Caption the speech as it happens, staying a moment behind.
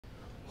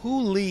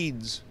Who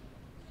leads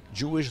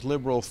Jewish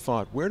liberal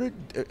thought? Where did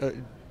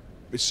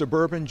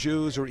suburban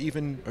Jews or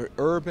even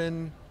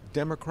urban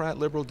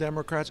liberal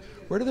Democrats,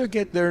 where do they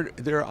get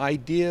their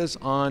ideas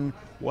on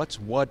what's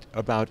what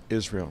about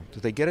Israel? Do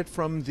they get it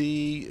from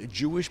the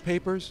Jewish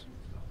papers?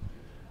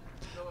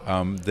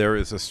 There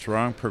is a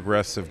strong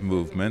progressive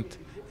movement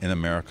in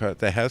America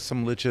that has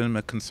some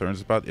legitimate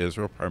concerns about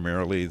Israel,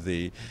 primarily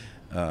the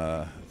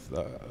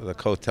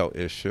Kotel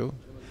issue,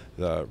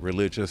 the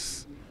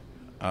religious,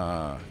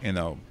 powers,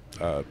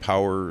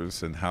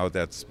 and how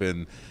that's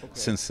been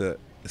since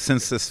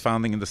this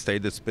founding of the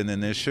state. It's been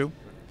an issue.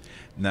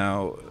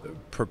 Now,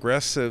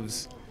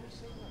 progressives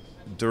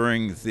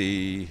during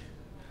the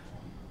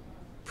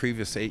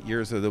previous 8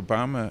 years of the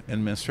Obama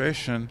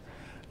administration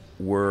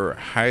were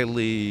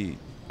highly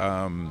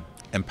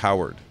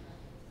empowered,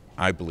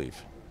 I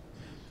believe,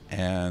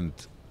 and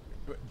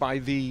by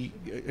the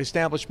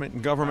establishment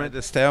and government. By the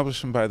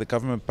establishment, by the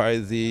government, by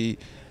the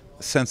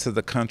sense of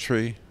the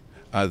country.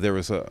 There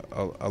was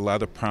a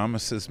lot of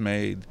promises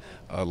made,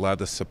 a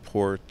lot of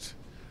support.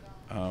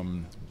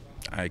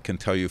 I can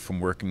tell you from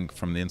working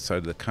from the inside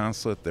of the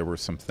consulate, there were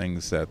some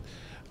things that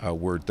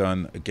were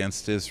done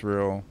against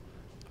Israel.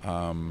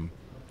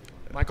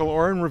 Michael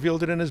Oren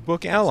revealed it in his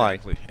book, Ally.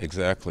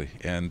 Exactly.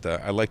 And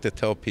I like to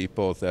tell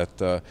people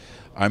that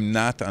I'm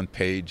not on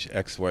page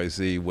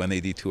XYZ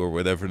 182 or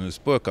whatever in his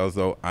book,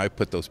 although I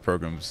put those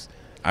programs.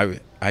 I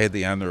had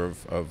the honor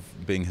of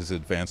being his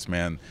advance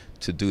man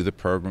to do the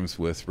programs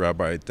with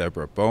Rabbi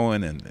Deborah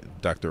Bowen and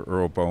Dr.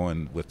 Earl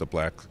Bowen with the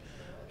Black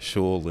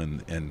Shul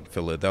in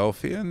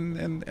Philadelphia,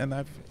 and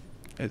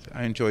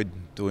I enjoyed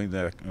doing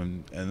that,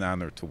 and an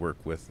honor to work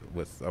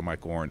with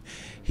Michael Oren.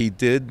 He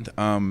did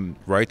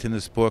write in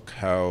his book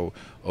how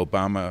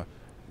Obama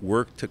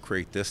worked to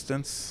create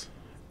distance,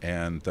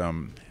 and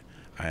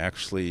I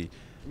actually...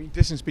 You mean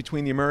distance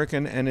between the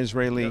American and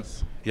Israeli...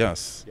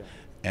 Yes. Yeah.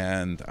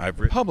 And I've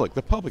written...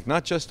 The public,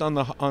 not just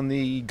on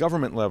the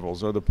government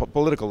levels or the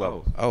political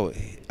levels.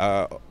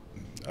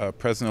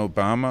 President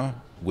Obama,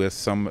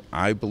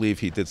 I believe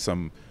he did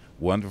some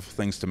wonderful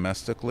things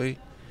domestically.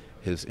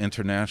 His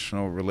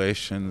international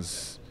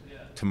relations,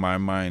 to my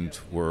mind,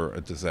 were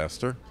a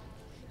disaster,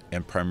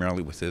 and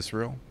primarily with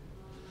Israel.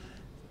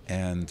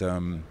 And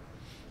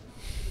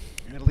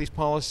Middle East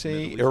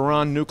policy,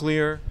 Iran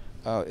nuclear.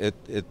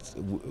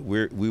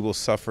 We will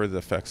suffer the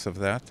effects of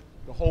that.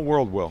 The whole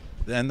world will.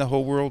 And the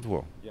whole world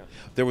will. Yeah.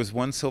 There was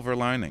one silver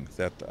lining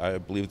that I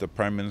believe the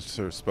Prime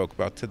Minister spoke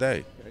about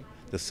today. Okay.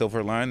 The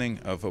silver lining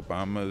of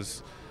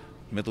Obama's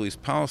Middle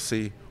East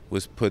policy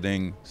was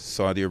putting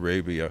Saudi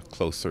Arabia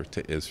closer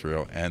to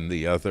Israel and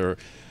the other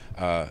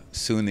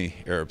Sunni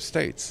Arab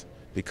states,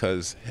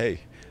 because,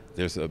 hey,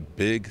 there's a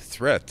big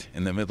threat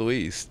in the Middle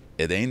East.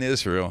 It ain't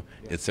Israel,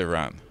 it's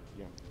Iran.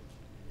 Yeah.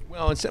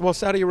 Well,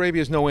 Saudi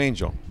Arabia is no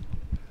angel.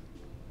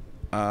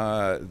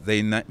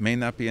 They may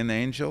not be an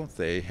angel.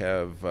 They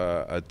have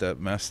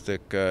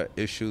domestic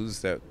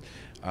issues that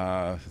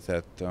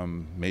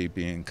may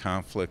be in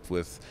conflict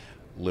with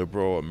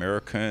liberal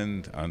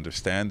American,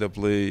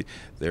 understandably.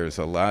 There's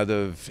a lot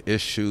of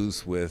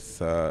issues with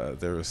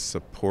their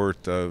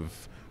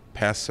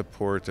past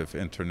support of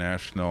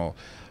international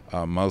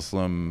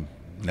Muslim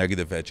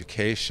negative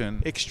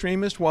education.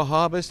 Extremist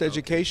Wahhabist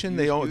education.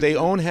 They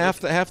own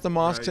half the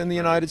mosques in the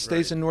United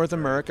States and North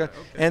America,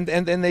 and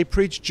then they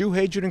preach Jew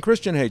hatred and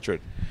Christian hatred.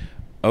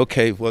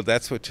 Okay, well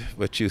that's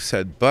what you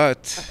said,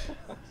 but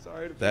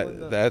sorry to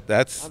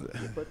that's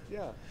but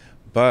yeah.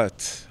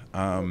 But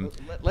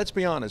let's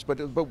be honest. But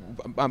the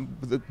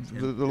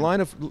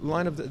line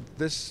of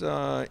this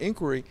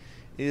inquiry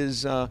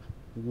is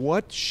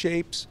what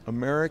shapes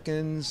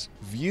Americans'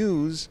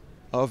 views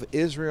of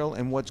Israel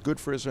and what's good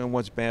for Israel and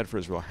what's bad for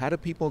Israel. How do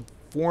people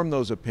form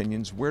those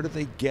opinions? Where do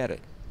they get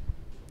it?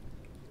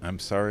 I'm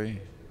sorry?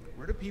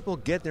 Where do people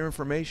get their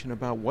information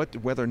about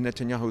whether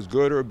Netanyahu is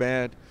good or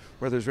bad,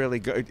 whether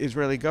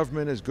Israeli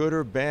government is good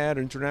or bad,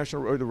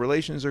 international or the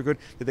relations are good?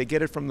 Did they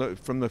get it from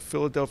the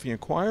Philadelphia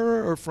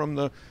Inquirer or from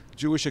the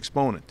Jewish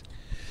Exponent?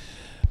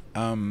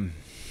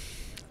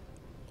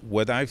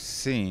 What I've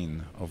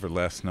seen over the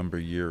last number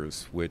of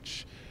years,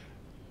 which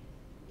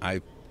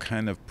I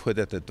kind of put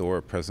at the door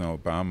of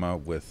President Obama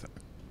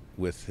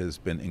has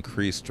been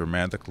increased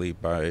dramatically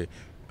by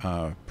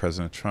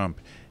President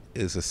Trump,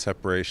 is a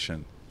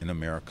separation in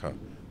America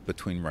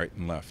between right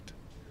and left.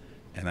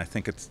 And I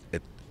think it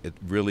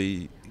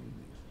really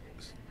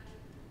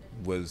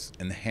was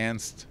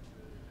enhanced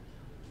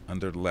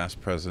under the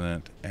last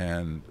president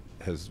and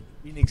has...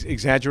 Meaning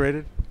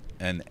exaggerated?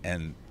 And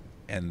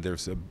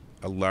there's a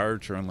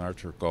larger and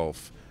larger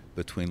gulf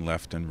between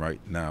left and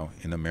right now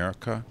in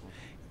America.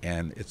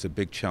 And it's a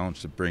big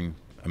challenge to bring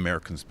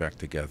Americans back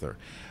together.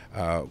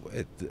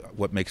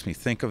 What makes me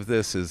think of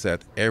this is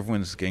that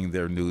everyone's getting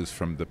their news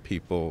from the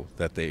people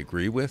that they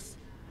agree with,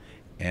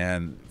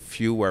 and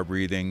few are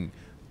reading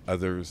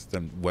others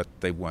than what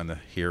they want to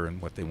hear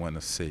and what they want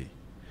to see.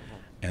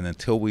 And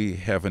until we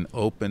have an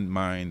open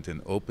mind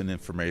and open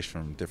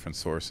information from different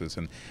sources,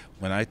 and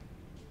when I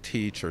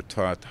teach or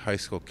taught high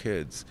school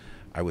kids,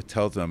 I would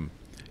tell them,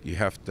 you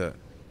have to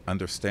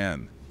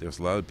understand there's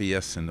a lot of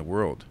BS in the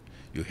world.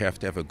 You have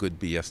to have a good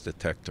BS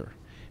detector.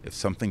 If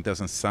something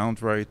doesn't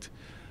sound right,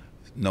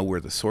 know where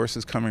the source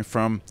is coming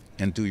from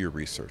and do your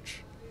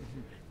research.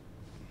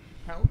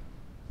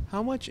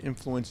 How much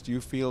influence do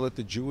you feel that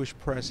the Jewish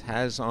press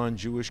has on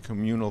Jewish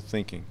communal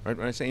thinking? Right?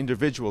 When I say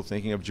individual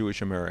thinking of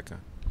Jewish America.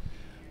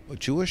 Well,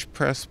 Jewish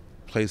press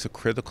plays a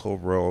critical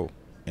role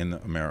in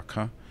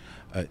America.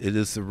 It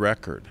is the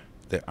record,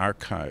 the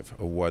archive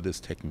of what is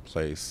taking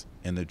place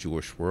in the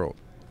Jewish world.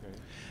 Okay.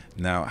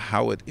 Now,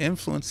 how it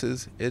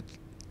influences it,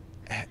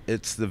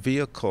 it's the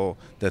vehicle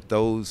that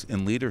those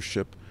in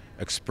leadership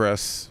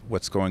express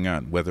what's going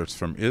on, whether it's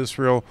from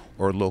Israel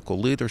or local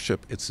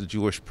leadership. It's the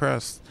Jewish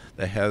press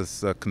that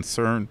has a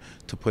concern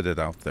to put it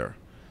out there.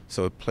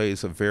 So it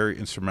plays a very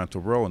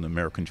instrumental role in the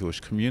American Jewish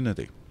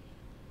community.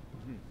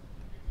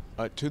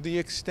 To the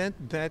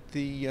extent that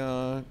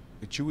the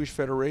Jewish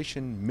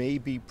Federation may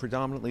be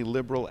predominantly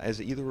liberal as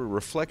either a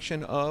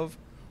reflection of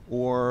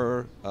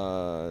or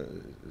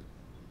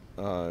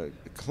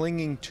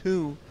clinging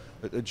to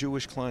a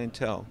Jewish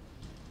clientele.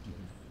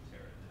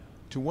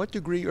 To what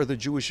degree are the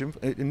Jewish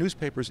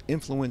newspapers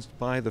influenced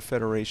by the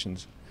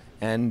federations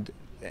and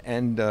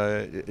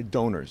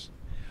donors?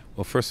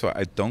 Well, first of all,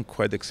 I don't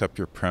quite accept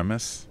your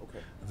premise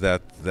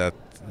that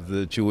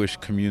the Jewish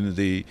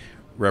community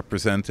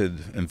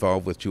represented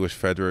involved with Jewish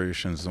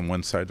federations on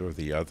one side or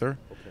the other.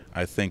 Okay.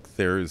 I think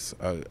there's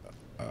a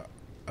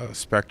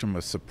spectrum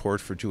of support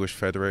for Jewish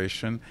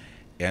Federation,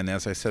 and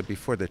as I said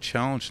before, the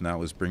challenge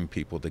now is bring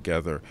people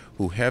together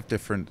who have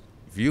different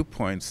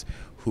viewpoints,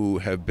 who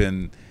have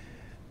been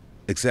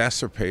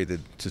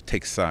exacerbated to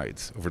take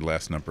sides over the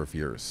last number of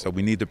years. So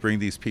we need to bring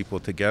these people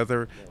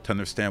together to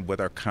understand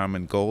what our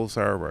common goals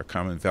are, what our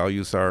common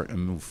values are, and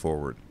move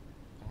forward.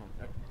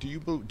 Do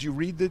you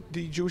read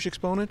the Jewish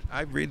Exponent?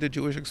 I read the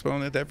Jewish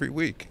Exponent every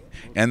week,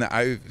 and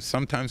I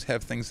sometimes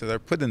have things that are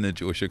put in the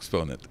Jewish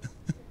Exponent.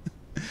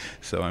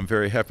 So I'm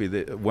very happy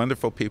that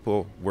wonderful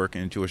people work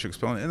in Jewish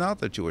Exponent and all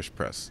the Jewish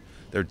press.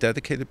 They're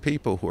dedicated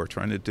people who are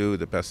trying to do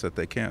the best that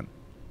they can.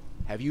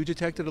 Have you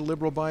detected a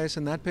liberal bias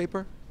in that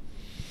paper?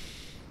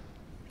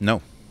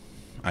 No,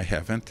 I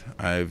haven't.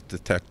 I've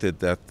detected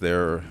that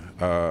there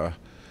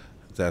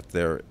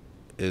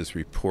is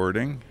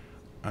reporting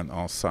on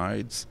all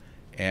sides,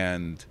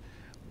 and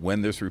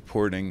when there's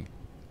reporting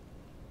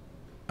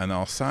on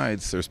all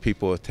sides, there's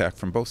people attacked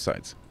from both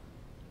sides.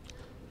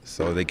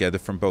 So they get it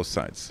from both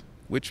sides,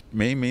 which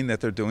may mean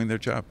that they're doing their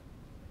job.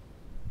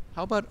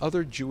 How about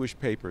other Jewish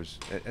papers?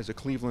 As a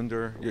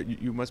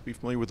Clevelander, you must be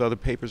familiar with other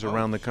papers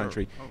around the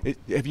country.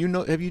 Have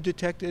you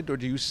detected, or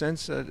do you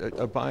sense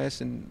a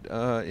bias in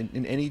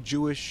any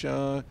Jewish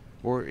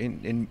or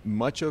in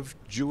much of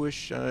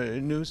Jewish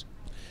news?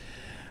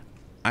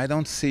 I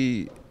don't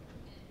see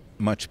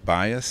much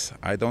bias.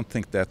 I don't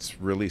think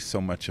that's really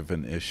so much of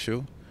an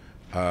issue.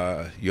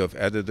 You have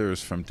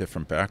editors from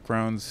different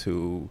backgrounds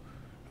who,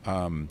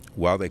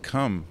 while they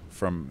come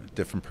from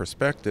different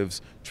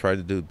perspectives, try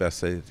to do the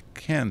best they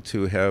can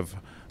to have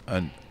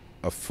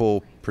a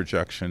full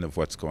projection of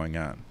what's going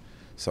on.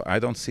 So I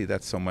don't see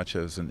that so much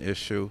as an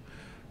issue.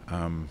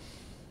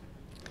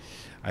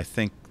 I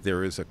think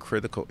there is a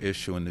critical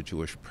issue in the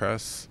Jewish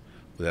press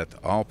that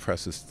all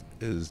press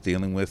is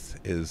dealing with,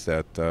 is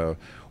that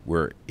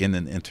we're in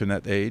an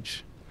internet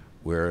age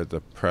where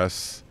the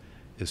press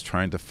is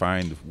trying to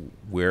find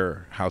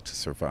how to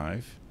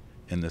survive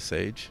in this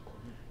age,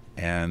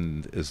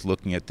 and is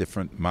looking at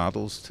different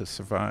models to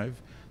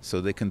survive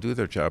so they can do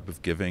their job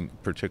of giving,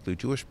 particularly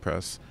Jewish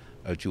press,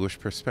 a Jewish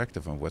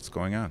perspective on what's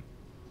going on.